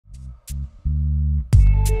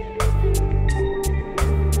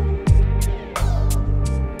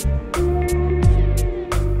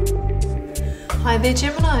Hi there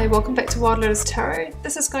Gemini, welcome back to Wild Lotus Tarot.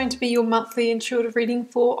 This is going to be your monthly intuitive reading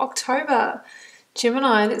for October.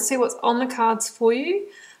 Gemini, let's see what's on the cards for you.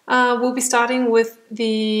 We'll be starting with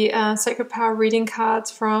the Sacred Power reading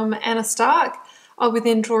cards from Anna Stark. I'll be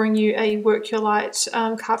then drawing you a Work Your Light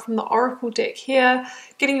card from the Oracle deck here,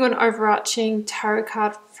 getting you an overarching tarot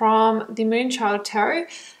card from the Moonchild Tarot,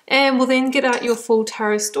 and we'll then get out your full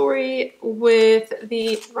tarot story with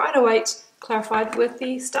the Rider-Waite clarified with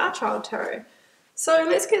the Starchild Tarot. So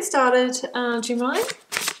let's get started, Gemini.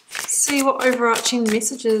 See what overarching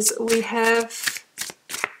messages we have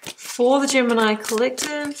for the Gemini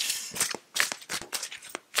collective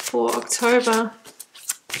for October.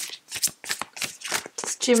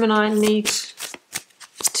 Does Gemini need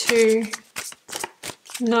to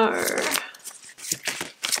know?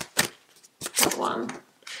 That one.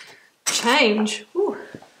 Change. Ooh.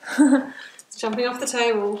 It's jumping off the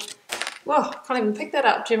table. Whoa, can't even pick that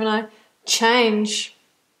up, Gemini. Change.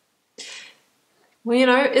 Well, you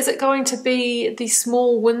know, is it going to be the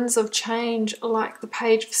small winds of change like the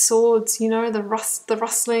Page of Swords, you know, the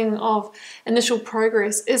rustling of initial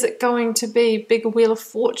progress? Is it going to be big Wheel of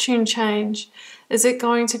Fortune change? Is it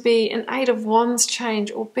going to be an Eight of Wands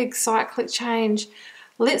change or big cyclic change?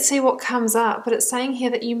 Let's see what comes up. But it's saying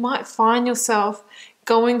here that you might find yourself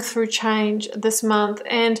going through change this month.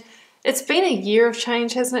 And it's been a year of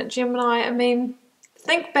change, hasn't it, Gemini? I mean,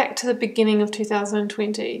 think back to the beginning of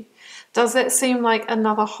 2020. Does that seem like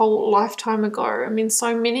another whole lifetime ago? I mean,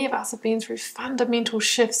 so many of us have been through fundamental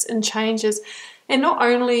shifts and changes, and not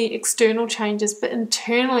only external changes, but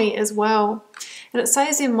internally as well. And it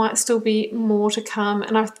says there might still be more to come,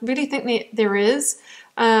 and I really think that there is,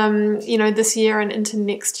 you know, this year and into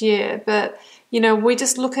next year. But, you know, we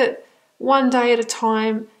just look at one day at a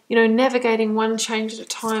time, you know, navigating one change at a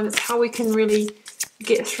time is how we can really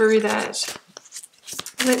get through that.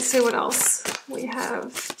 Let's see what else we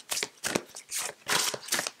have.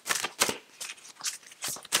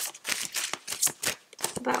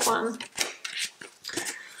 That one.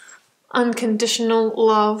 Unconditional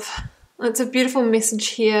love. It's a beautiful message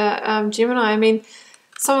here, Gemini. I mean,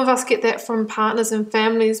 some of us get that from partners and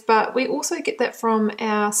families, but we also get that from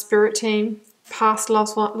our spirit team, past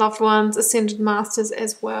loved ones, ascended masters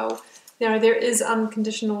as well. You know, there is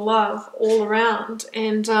unconditional love all around,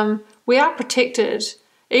 and we are protected.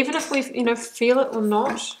 Even if we, you know, feel it or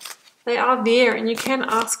not, they are there, and you can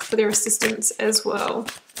ask for their assistance as well.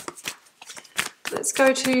 Let's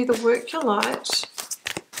go to the Work Your Light.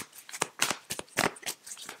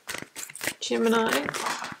 Gemini.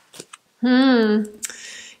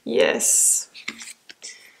 Yes.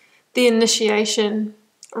 The initiation,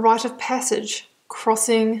 rite of passage,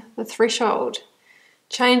 crossing the threshold.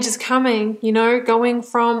 Change is coming, you know, going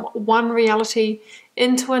from one reality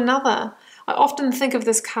into another. I often think of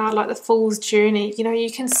this card like the Fool's Journey. You know,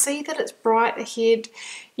 you can see that it's bright ahead.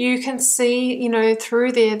 You can see, you know,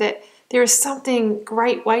 through there that there is something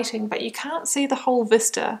great waiting, but you can't see the whole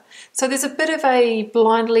vista. So there's a bit of a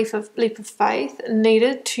blind leap of faith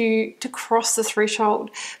needed to cross the threshold.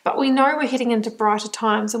 But we know we're heading into brighter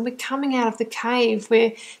times, and we're coming out of the cave.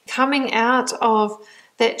 We're coming out of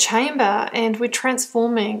that chamber, and we're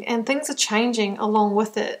transforming, and things are changing along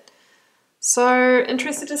with it. So,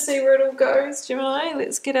 interested to see where it all goes, Gemini.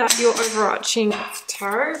 Let's get out your overarching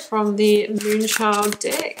tarot from the Moonchild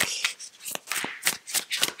deck.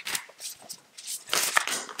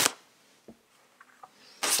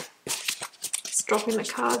 Just dropping the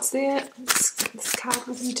cards there. Let's get this card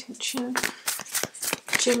with intention.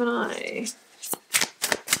 Gemini.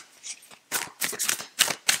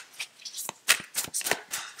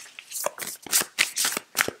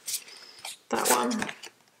 That one.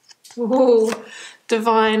 Ooh,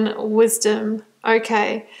 Divine Wisdom.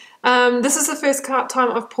 Okay, this is the first time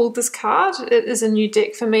I've pulled this card. It is a new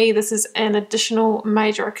deck for me. This is an additional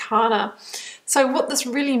major arcana. So what this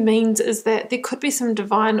really means is that there could be some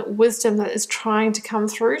divine wisdom that is trying to come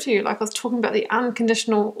through to you. Like I was talking about the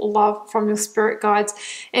unconditional love from your spirit guides.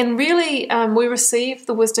 And really, we receive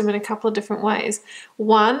the wisdom in a couple of different ways.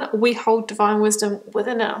 One, we hold divine wisdom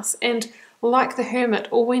within us. And like the hermit,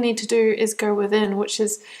 all we need to do is go within, which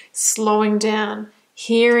is slowing down,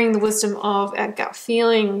 hearing the wisdom of our gut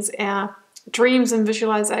feelings, our dreams and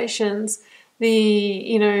visualizations,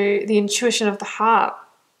 the intuition of the heart.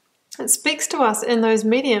 It speaks to us in those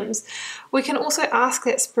mediums. We can also ask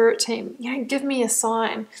that spirit team, you know, give me a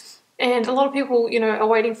sign. And a lot of people, you know, are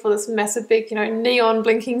waiting for this massive big, you know, neon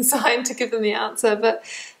blinking sign to give them the answer. But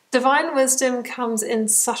divine wisdom comes in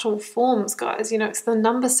subtle forms, guys. You know, it's the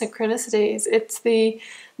number synchronicities. It's the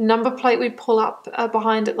number plate we pull up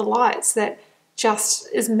behind at the lights that just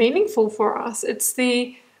is meaningful for us. It's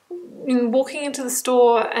the walking into the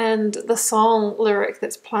store and the song lyric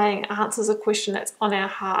that's playing answers a question that's on our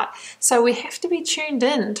heart. So we have to be tuned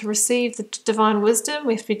in to receive the divine wisdom.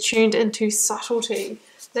 We have to be tuned into subtlety.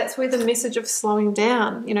 That's where the message of slowing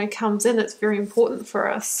down, you know, comes in. It's very important for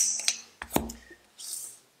us.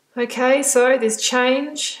 Okay, so there's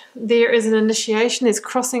change, there is an initiation, there's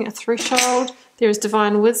crossing a threshold, there is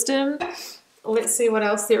divine wisdom. Let's see what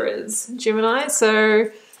else there is, Gemini.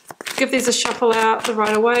 So give these a shuffle out, the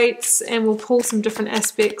Rider-Waite, and we'll pull some different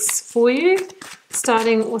aspects for you,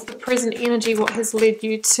 starting with the present energy, what has led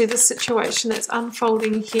you to the situation that's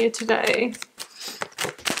unfolding here today.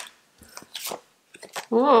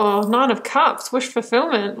 Oh, Nine of Cups, wish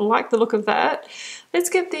fulfillment, like the look of that. Let's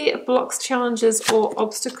get the blocks, challenges, or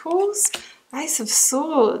obstacles. Ace of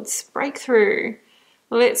Swords, breakthrough.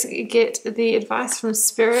 Let's get the advice from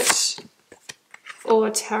Spirit or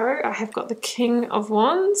Tarot. I have got the King of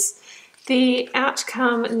Wands. The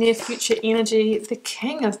outcome, near future energy, the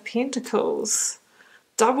King of Pentacles.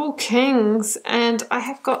 Double Kings. And I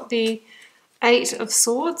have got the Eight of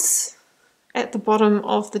Swords at the bottom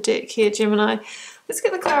of the deck here, Gemini. Let's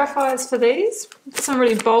get the clarifiers for these. Some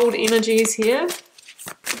really bold energies here.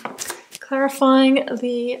 Clarifying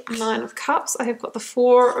the Nine of Cups, I have got the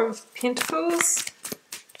Four of Pentacles.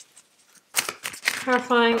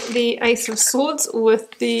 Clarifying the Ace of Swords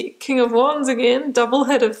with the King of Wands again, double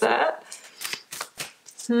hit of that.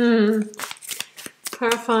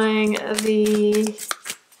 Clarifying the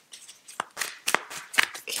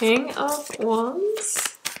King of Wands.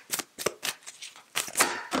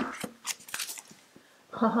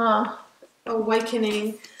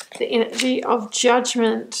 Awakening the energy of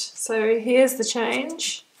judgment. So here's the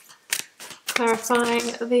change. Clarifying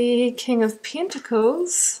the King of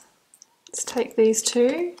Pentacles. Let's take these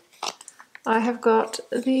two. I have got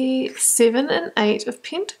the 7 and 8 of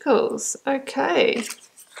Pentacles. Okay.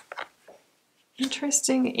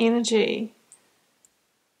 Interesting energy.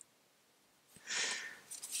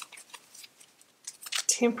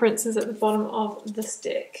 Temperance is at the bottom of this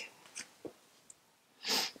deck.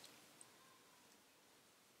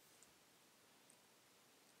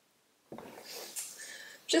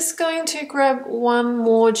 Just going to grab one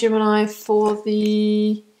more, Gemini, for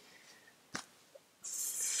the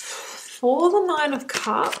Nine of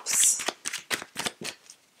Cups.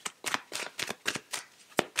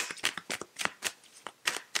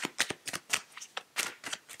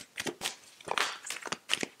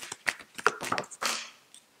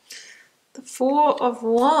 The Four of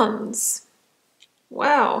Wands.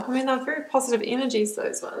 Wow, I mean, they're very positive energies,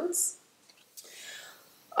 those ones.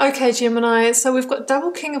 Okay, Gemini, so we've got double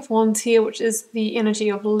King of Wands here, which is the energy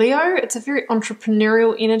of Leo. It's a very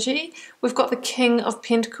entrepreneurial energy. We've got the King of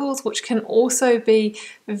Pentacles, which can also be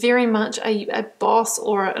very much a boss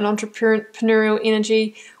or an entrepreneurial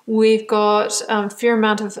energy. We've got a fair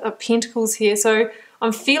amount of Pentacles here. So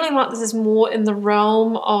I'm feeling like this is more in the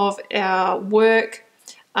realm of our work,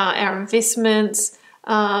 our investments,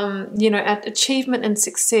 you know, our achievement and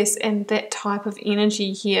success and that type of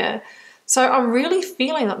energy here. So I'm really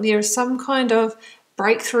feeling that there is some kind of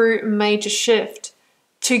breakthrough, major shift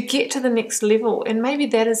to get to the next level. And maybe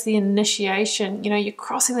that is the initiation. You know, you're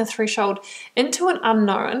crossing the threshold into an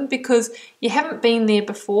unknown because you haven't been there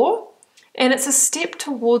before. And it's a step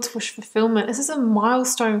towards wish fulfillment. This is a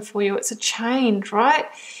milestone for you. It's a change, right?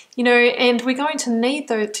 You know, and we're going to need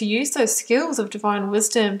to use those skills of divine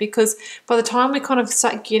wisdom, because by the time we kind of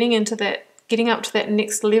start getting into that, getting up to that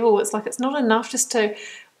next level, it's like it's not enough just to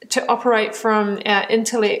operate from our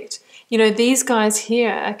intellect. You know, these guys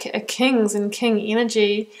here are kings and king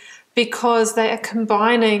energy because they are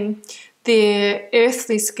combining their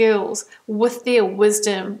earthly skills with their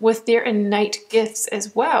wisdom, with their innate gifts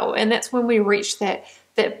as well. And that's when we reach that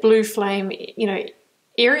blue flame, you know,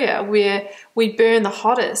 area where we burn the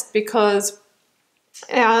hottest, because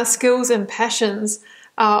our skills and passions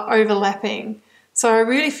are overlapping. So I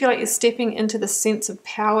really feel like you're stepping into the sense of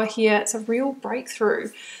power here. It's a real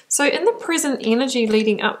breakthrough. So in the present energy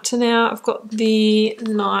leading up to now, I've got the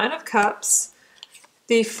Nine of Cups,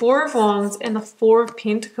 the Four of Wands, and the Four of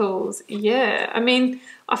Pentacles. Yeah, I mean,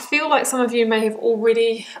 I feel like some of you may have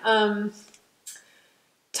already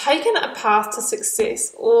taken a path to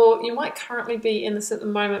success, or you might currently be in this at the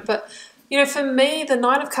moment. But you know, for me, the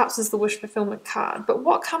Nine of Cups is the wish fulfillment card. But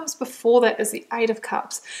what comes before that is the Eight of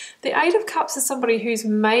Cups. The Eight of Cups is somebody who's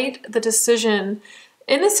made the decision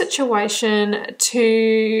in a situation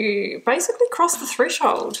to basically cross the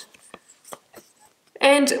threshold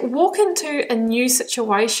and walk into a new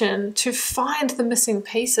situation to find the missing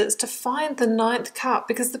pieces, to find the Ninth Cup,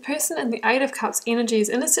 because the person in the Eight of Cups energy is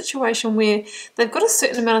in a situation where they've got a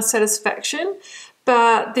certain amount of satisfaction,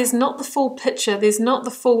 but there's not the full picture. There's not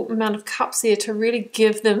the full amount of cups there to really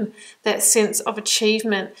give them that sense of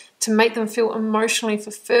achievement, to make them feel emotionally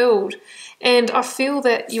fulfilled. And I feel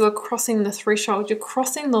that you are crossing the threshold, you're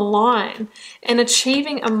crossing the line and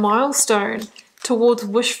achieving a milestone towards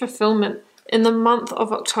wish fulfillment in the month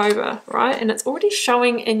of October, right? And it's already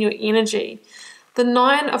showing in your energy. The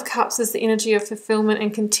Nine of Cups is the energy of fulfillment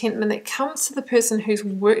and contentment that comes to the person who's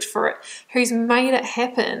worked for it, who's made it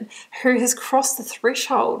happen, who has crossed the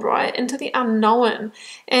threshold, right, into the unknown.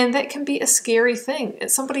 And that can be a scary thing.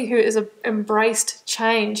 It's somebody who has embraced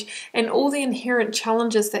change and all the inherent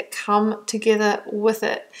challenges that come together with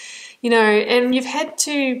it. You know, and you've had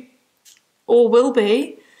to, or will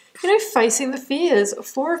be, you know, facing the fears.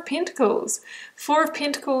 Four of Pentacles. Four of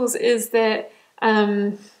Pentacles is that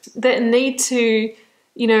that need to,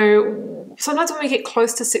 you know, sometimes when we get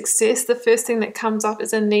close to success, the first thing that comes up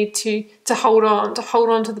is a need to hold on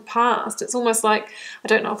to the past. It's almost like, I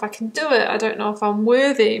don't know if I can do it, I don't know if I'm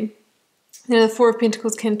worthy. You know, the Four of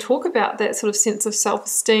Pentacles can talk about that sort of sense of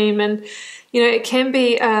self-esteem, and, you know, it can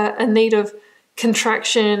be a need of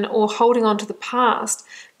contraction or holding on to the past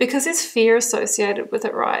because there's fear associated with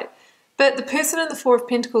it, right? But the person in the Four of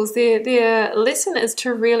Pentacles, their lesson is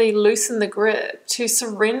to really loosen the grip, to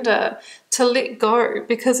surrender, to let go,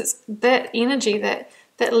 because it's that energy that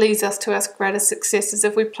leads us to our greatest successes.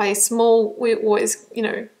 If we play small, we always, you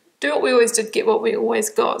know, do what we always did, get what we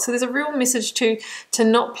always got. So there's a real message to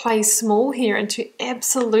not play small here and to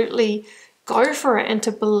absolutely go for it and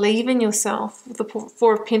to believe in yourself. The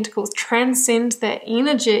Four of Pentacles, transcend that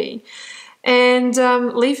energy and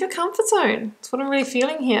leave your comfort zone. That's what I'm really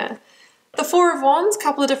feeling here. The Four of Wands, a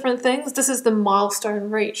couple of different things. This is the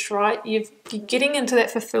milestone reach, right? You're getting into that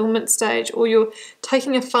fulfillment stage, or you're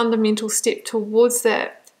taking a fundamental step towards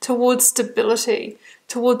that, towards stability,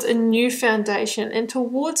 towards a new foundation, and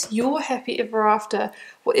towards your happy ever after,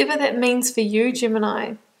 whatever that means for you,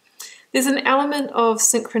 Gemini. There's an element of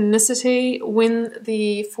synchronicity when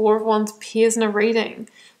the Four of Wands appears in a reading,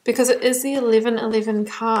 because it is the 11-11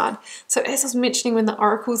 card. So as I was mentioning when the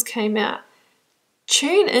oracles came out,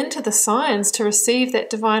 tune into the signs to receive that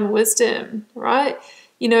divine wisdom, right?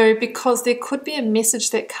 You know, because there could be a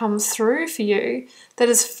message that comes through for you that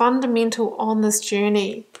is fundamental on this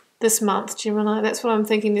journey this month, Gemini. That's what I'm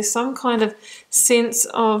thinking. There's some kind of sense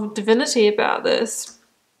of divinity about this.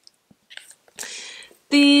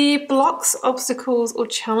 The blocks, obstacles, or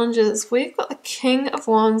challenges, we've got the King of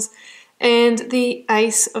Wands and the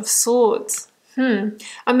Ace of Swords.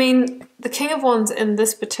 I mean, the King of Wands in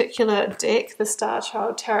this particular deck, the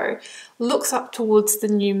Starchild Tarot, looks up towards the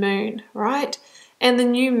new moon, right? And the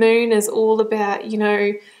new moon is all about, you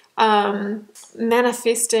know,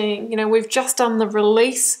 manifesting. You know, we've just done the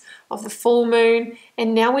release of the full moon,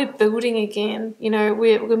 and now we're building again. You know,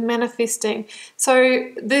 we're manifesting. So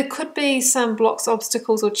there could be some blocks,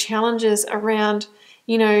 obstacles, or challenges around,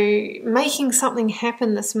 you know, making something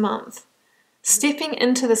happen this month. Stepping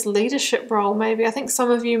into this leadership role, maybe. I think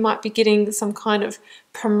some of you might be getting some kind of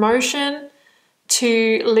promotion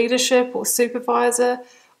to leadership or supervisor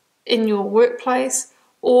in your workplace,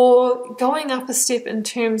 or going up a step in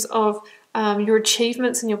terms of your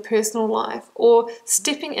achievements in your personal life, or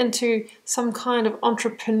stepping into some kind of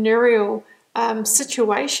entrepreneurial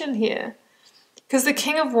situation here. Because the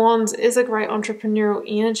King of Wands is a great entrepreneurial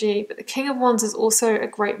energy, but the King of Wands is also a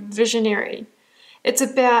great visionary. It's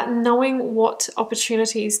about knowing what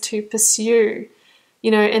opportunities to pursue,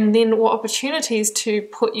 you know, and then what opportunities to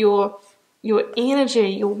put your energy,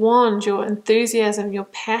 your wand, your enthusiasm, your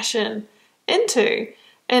passion into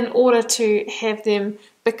in order to have them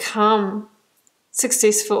become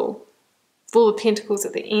successful. Full of Pentacles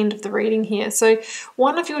at the end of the reading here. So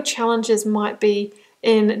one of your challenges might be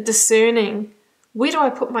in discerning, where do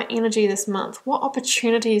I put my energy this month? What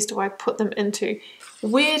opportunities do I put them into?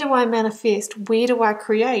 Where do I manifest? Where do I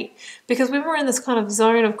create? Because when we're in this kind of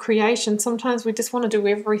zone of creation, sometimes we just want to do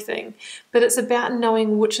everything. But it's about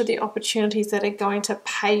knowing which are the opportunities that are going to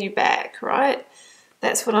pay you back, right?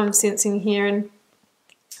 That's what I'm sensing here. And,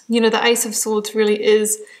 you know, the Ace of Swords really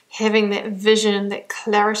is having that vision, that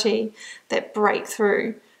clarity, that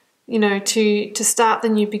breakthrough, you know, to start the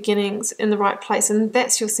new beginnings in the right place. And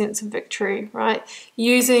that's your sense of victory, right?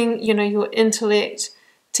 Using, you know, your intellect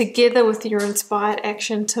together with your inspired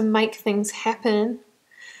action to make things happen.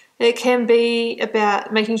 It can be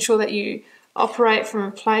about making sure that you operate from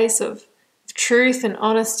a place of truth and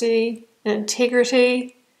honesty and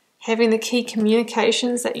integrity, having the key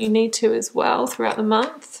communications that you need to as well throughout the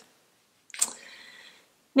month.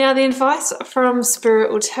 Now, the advice from Spirit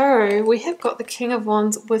or Tarot, we have got the King of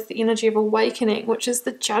Wands with the energy of awakening, which is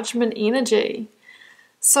the judgment energy.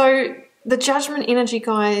 So the Judgment energy,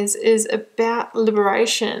 guys, is about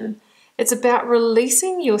liberation. It's about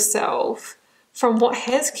releasing yourself from what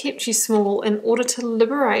has kept you small in order to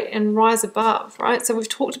liberate and rise above, right? So we've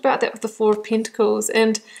talked about that with the Four of Pentacles,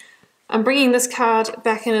 and I'm bringing this card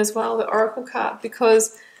back in as well, the Oracle card,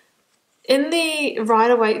 because in the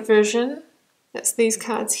Rider-Waite version, that's these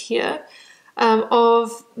cards here,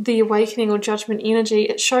 of the awakening or Judgment energy,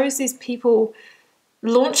 it shows these people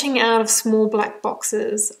launching out of small black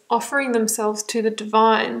boxes, offering themselves to the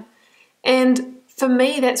divine. And for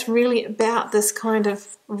me, that's really about this kind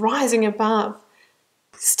of rising above,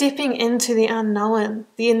 stepping into the unknown,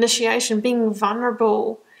 the initiation, being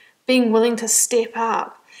vulnerable, being willing to step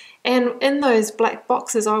up. And in those black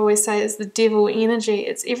boxes, I always say, is the devil energy.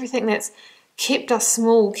 It's everything that's kept us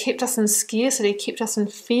small, kept us in scarcity, kept us in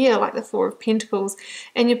fear, like the Four of Pentacles.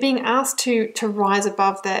 And you're being asked to rise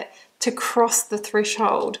above that, to cross the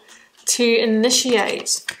threshold, to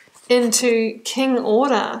initiate into King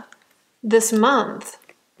Order this month.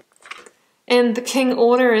 And the King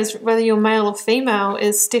Order is, whether you're male or female,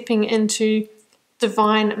 is stepping into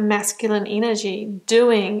divine masculine energy,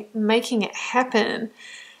 doing, making it happen,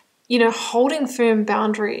 you know, holding firm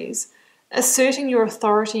boundaries, asserting your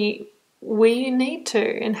authority where you need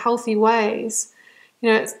to in healthy ways.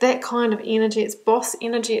 You know, it's that kind of energy. It's boss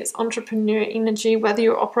energy, it's entrepreneur energy, whether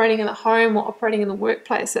you're operating in the home or operating in the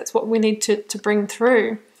workplace. That's what we need to bring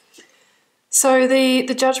through. So the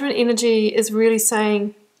Judgment energy is really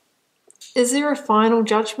saying, is there a final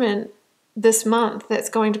judgment this month that's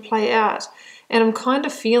going to play out? And I'm kind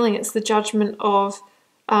of feeling it's the judgment of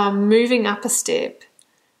moving up a step.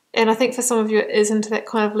 And I think for some of you it is into that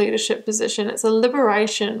kind of leadership position. It's a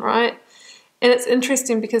liberation, right? And it's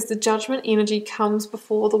interesting because the Judgment energy comes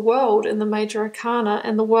before the World in the Major Arcana,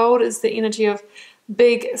 and the World is the energy of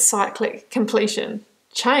big cyclic completion,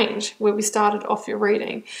 change, where we started off your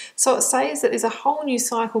reading. So it says that there's a whole new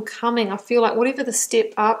cycle coming. I feel like whatever the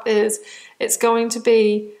step up is, it's going to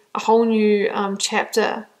be a whole new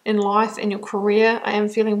chapter in life and your career. I am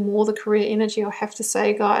feeling more the career energy, I have to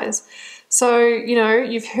say, guys. So, you know,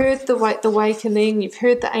 you've heard the awakening, you've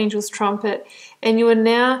heard the angel's trumpet, and you are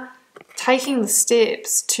now taking the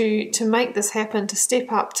steps to make this happen, to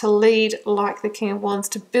step up, to lead like the King of Wands,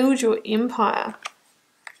 to build your empire.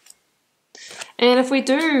 And if we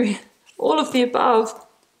do all of the above,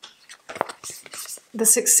 the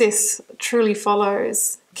success truly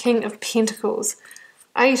follows. King of Pentacles,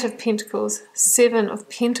 Eight of Pentacles, Seven of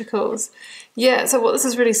Pentacles. Yeah, so what this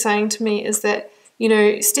is really saying to me is that, you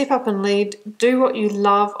know, step up and lead, do what you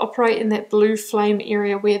love, operate in that blue flame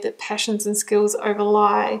area where the passions and skills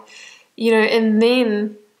overlie. You know, and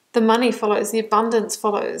then the money follows, the abundance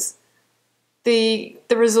follows, the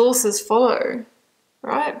resources follow,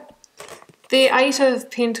 right? The Eight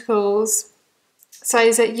of Pentacles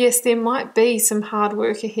says that yes, there might be some hard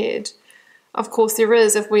work ahead. Of course there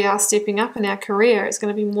is. If we are stepping up in our career, it's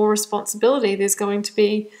going to be more responsibility. There's going to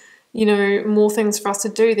be, you know, more things for us to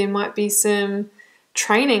do. There might be some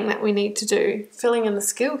training that we need to do, filling in the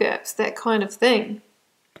skill gaps, that kind of thing.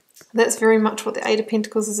 That's very much what the Eight of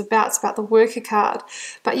Pentacles is about. It's about the worker card.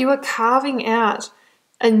 But you are carving out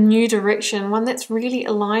a new direction, one that's really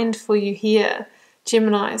aligned for you here,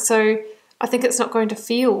 Gemini. So I think it's not going to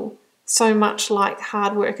feel so much like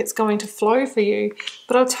hard work. It's going to flow for you.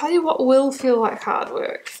 But I'll tell you what will feel like hard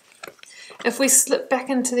work. If we slip back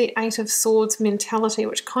into the Eight of Swords mentality,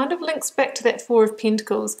 which kind of links back to that Four of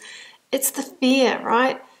Pentacles, it's the fear,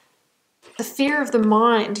 right? The fear of the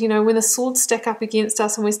mind, you know, when the swords stack up against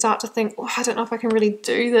us and we start to think, oh, I don't know if I can really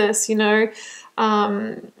do this, you know,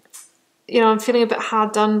 I'm feeling a bit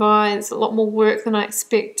hard done by, it's a lot more work than I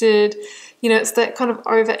expected, you know, it's that kind of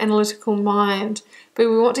over-analytical mind. But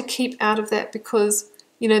we want to keep out of that because,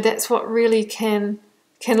 you know, that's what really can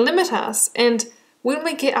limit us. And when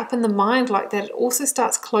we get up in the mind like that, it also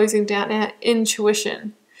starts closing down our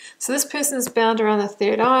intuition. So this person is bound around the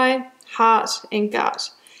third eye, heart, and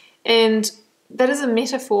gut. And that is a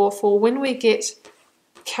metaphor for when we get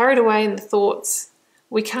carried away in the thoughts,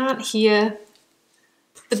 we can't hear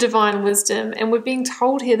the divine wisdom. And we're being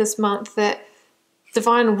told here this month that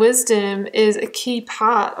divine wisdom is a key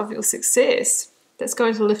part of your success that's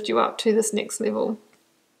going to lift you up to this next level.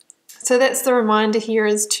 So that's the reminder here,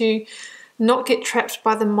 is to not get trapped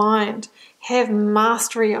by the mind. Have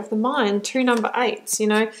mastery of the mind. Two number eights, you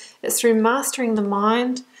know, it's through mastering the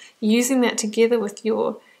mind, using that together with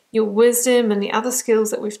your wisdom and the other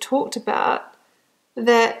skills that we've talked about,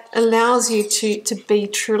 that allows you to be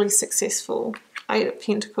truly successful. Eight of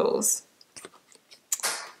Pentacles.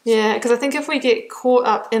 Yeah, because I think if we get caught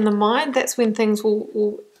up in the mind, that's when things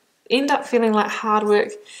will end up feeling like hard work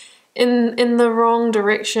in the wrong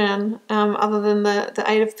direction, other than the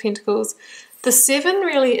Eight of Pentacles. The Seven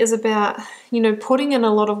really is about, you know, putting in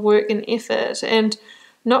a lot of work and effort and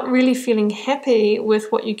not really feeling happy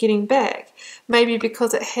with what you're getting back, maybe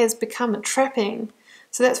because it has become a trapping.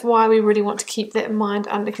 So that's why we really want to keep that mind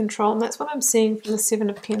under control, and that's what I'm seeing from the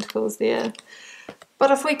Seven of Pentacles there.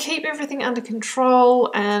 But if we keep everything under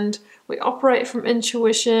control and we operate from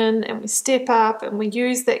intuition and we step up and we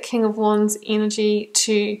use that King of Wands energy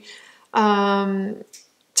to be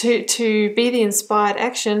the inspired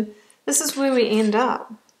action, this is where we end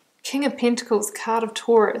up. King of Pentacles, card of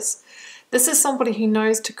Taurus. This is somebody who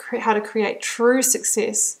knows how to create true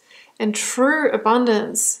success and true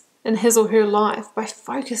abundance in his or her life by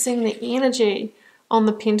focusing the energy on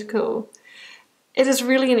the pentacle. It is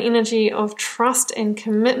really an energy of trust and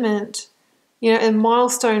commitment, you know, a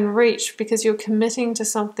milestone reached because you're committing to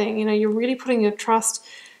something. You know, you're really putting your trust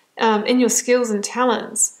in your skills and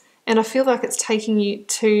talents, and I feel like it's taking you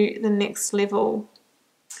to the next level.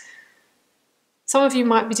 Some of you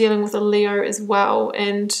might be dealing with a Leo as well,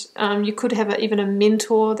 and you could have even a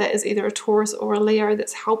mentor that is either a Taurus or a Leo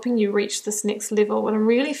that's helping you reach this next level. And I'm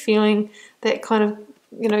really feeling that kind of,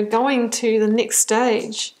 you know, going to the next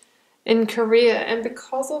stage in career. And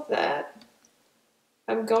because of that,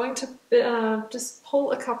 I'm going to just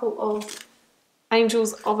pull a couple of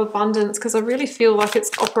angels of abundance, because I really feel like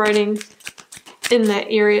it's operating in that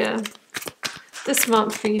area this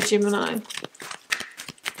month for you, Gemini.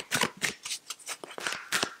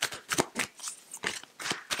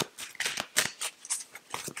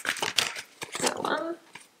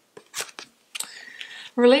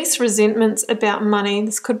 Release resentments about money.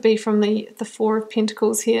 This could be from the Four of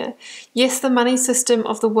Pentacles here. Yes, the money system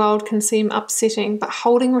of the world can seem upsetting, but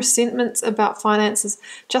holding resentments about finances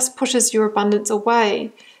just pushes your abundance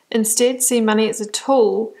away. Instead, see money as a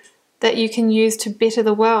tool that you can use to better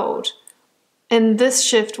the world. And this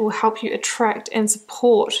shift will help you attract and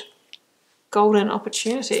support golden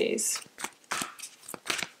opportunities.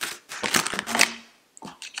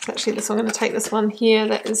 Actually, I'm going to take this one here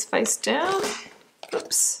that is face down.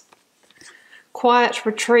 Oops. Quiet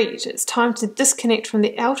retreat. It's time to disconnect from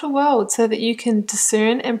the outer world so that you can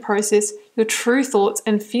discern and process your true thoughts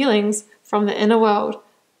and feelings from the inner world,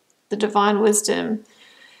 the divine wisdom.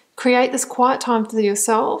 Create this quiet time for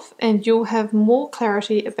yourself and you'll have more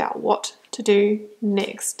clarity about what to do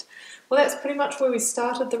next. Well, that's pretty much where we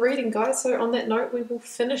started the reading, guys. So on that note, we will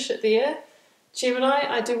finish it there. Gemini,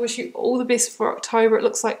 I do wish you all the best for October. It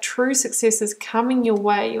looks like true success is coming your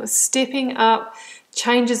way. You're stepping up.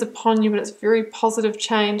 Change is upon you, but it's very positive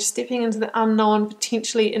change, stepping into the unknown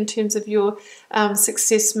potentially in terms of your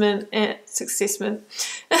achievements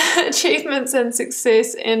and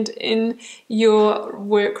success, and in your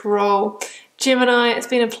work role. Gemini, it's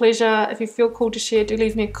been a pleasure. If you feel called to share, do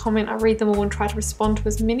leave me a comment. I read them all and try to respond to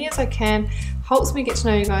as many as I can. Helps me get to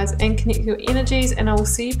know you guys and connect with your energies, and I will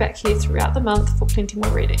see you back here throughout the month for plenty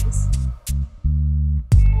more readings.